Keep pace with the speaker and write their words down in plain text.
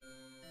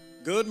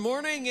Good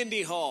morning,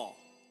 Indy Hall.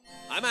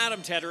 I'm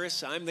Adam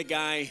Teteris. I'm the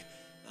guy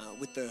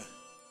with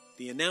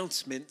the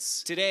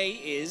announcements. Today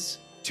is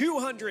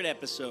 200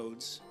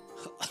 episodes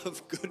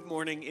of Good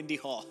Morning Indy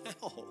Hall.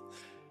 Ow.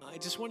 I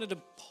just wanted to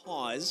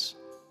pause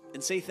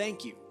and say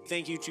thank you.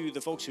 Thank you to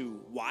the folks who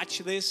watch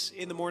this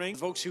in the morning, the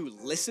folks who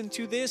listen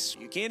to this.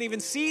 You can't even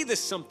see the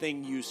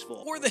something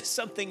useful or the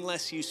something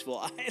less useful.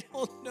 I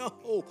don't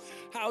know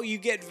how you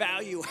get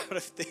value out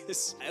of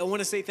this. I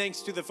want to say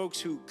thanks to the folks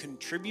who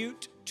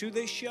contribute to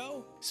this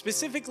show.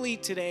 Specifically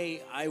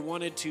today, I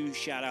wanted to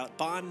shout out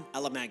Bon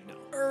Alamagno.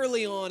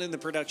 Early on in the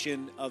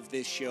production of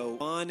this show,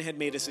 Bon had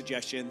made a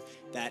suggestion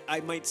that I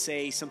might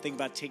say something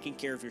about taking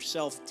care of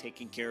yourself,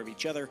 taking care of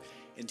each other,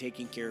 and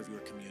taking care of your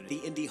community.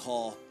 The Indy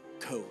Hall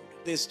Code.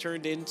 This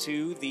turned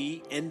into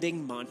the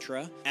ending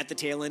mantra at the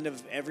tail end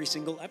of every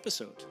single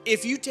episode.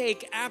 If you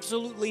take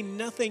absolutely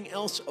nothing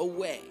else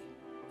away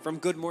from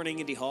Good Morning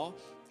Indy Hall,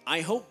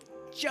 I hope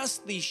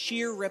just the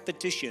sheer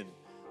repetition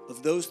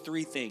of those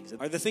three things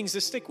are the things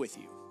that stick with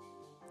you.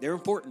 They're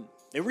important.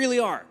 They really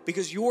are,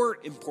 because you're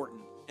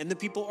important and the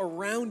people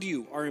around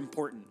you are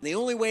important. The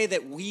only way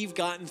that we've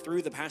gotten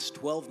through the past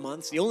 12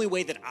 months, the only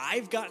way that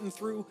I've gotten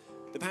through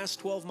the past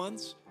 12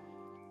 months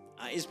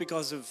is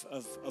because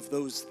of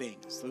those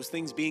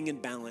things being in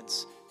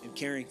balance and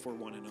caring for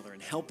one another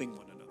and helping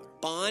one another.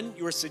 Bon,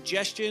 your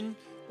suggestion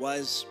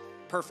was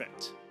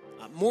perfect.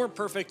 More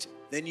perfect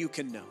than you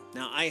can know.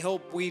 Now, I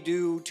hope we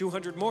do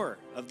 200 more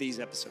of these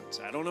episodes.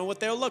 I don't know what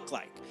they'll look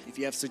like. If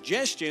you have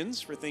suggestions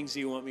for things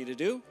you want me to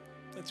do,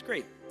 that's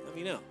great. Let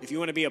me know. If you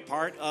want to be a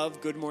part of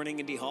Good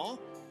Morning Indy Hall,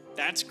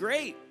 that's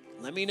great.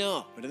 Let me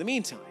know. But in the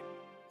meantime,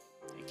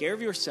 take care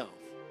of yourself,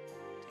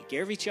 take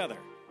care of each other,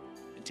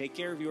 and take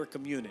care of your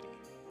community.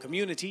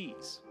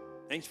 Communities.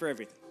 Thanks for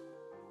everything.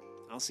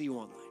 I'll see you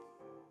online.